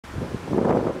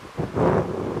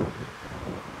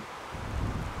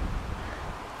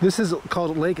This is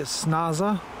called Lake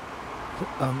Snåsa,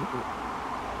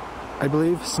 I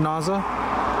believe. Snåsa.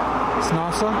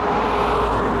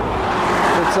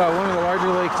 It's one of the larger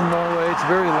lakes in Norway. It's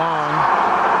very long,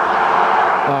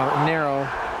 narrow,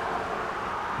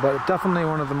 but definitely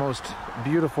one of the most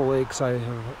beautiful lakes I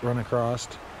have run across.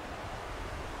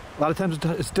 A lot of times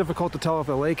it's difficult to tell if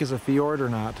a lake is a fjord or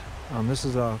not. This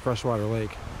is a freshwater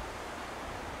lake.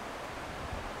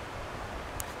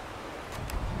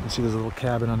 You see there's a little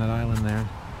cabin on that island there.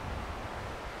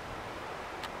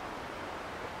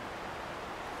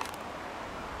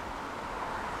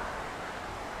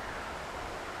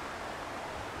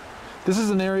 This is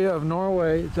an area of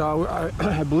Norway.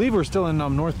 I believe we're still in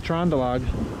North Trøndelag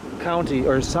County,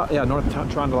 or North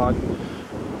Trøndelag.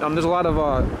 There's a lot of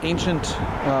ancient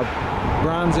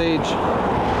Bronze Age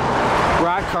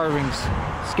rock carvings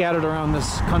scattered around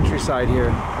this countryside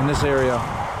here in this area.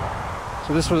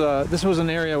 So this was an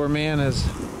area where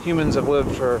humans have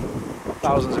lived for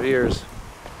thousands of years,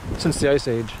 since the Ice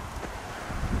Age.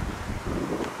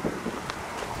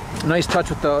 Nice touch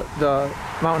with the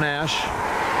mountain ash.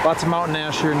 Lots of mountain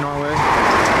ash here in Norway,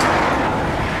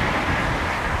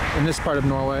 in this part of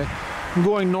Norway. I'm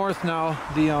going north now.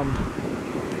 The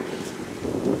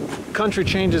country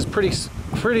changes pretty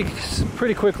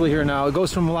quickly here now. It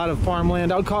goes from a lot of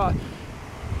farmland. I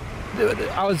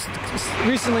was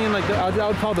recently in I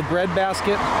would call the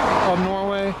breadbasket of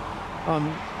Norway.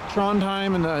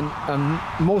 Trondheim and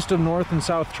most of North and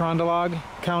South Trøndelag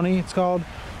County, it's called.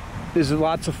 There's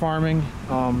lots of farming.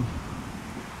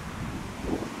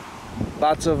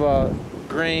 Lots of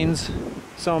grains.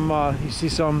 You see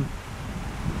some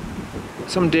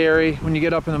dairy. When you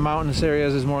get up in the mountainous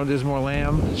areas, there's more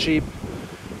lamb, sheep.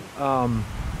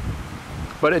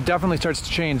 But it definitely starts to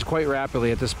change quite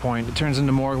rapidly at this point. It turns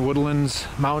into more woodlands,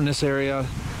 mountainous area.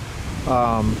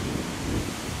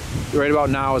 Right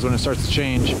about now is when it starts to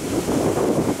change.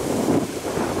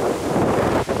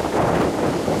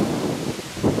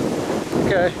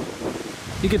 Okay,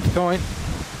 you get the point.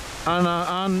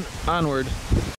 Onward.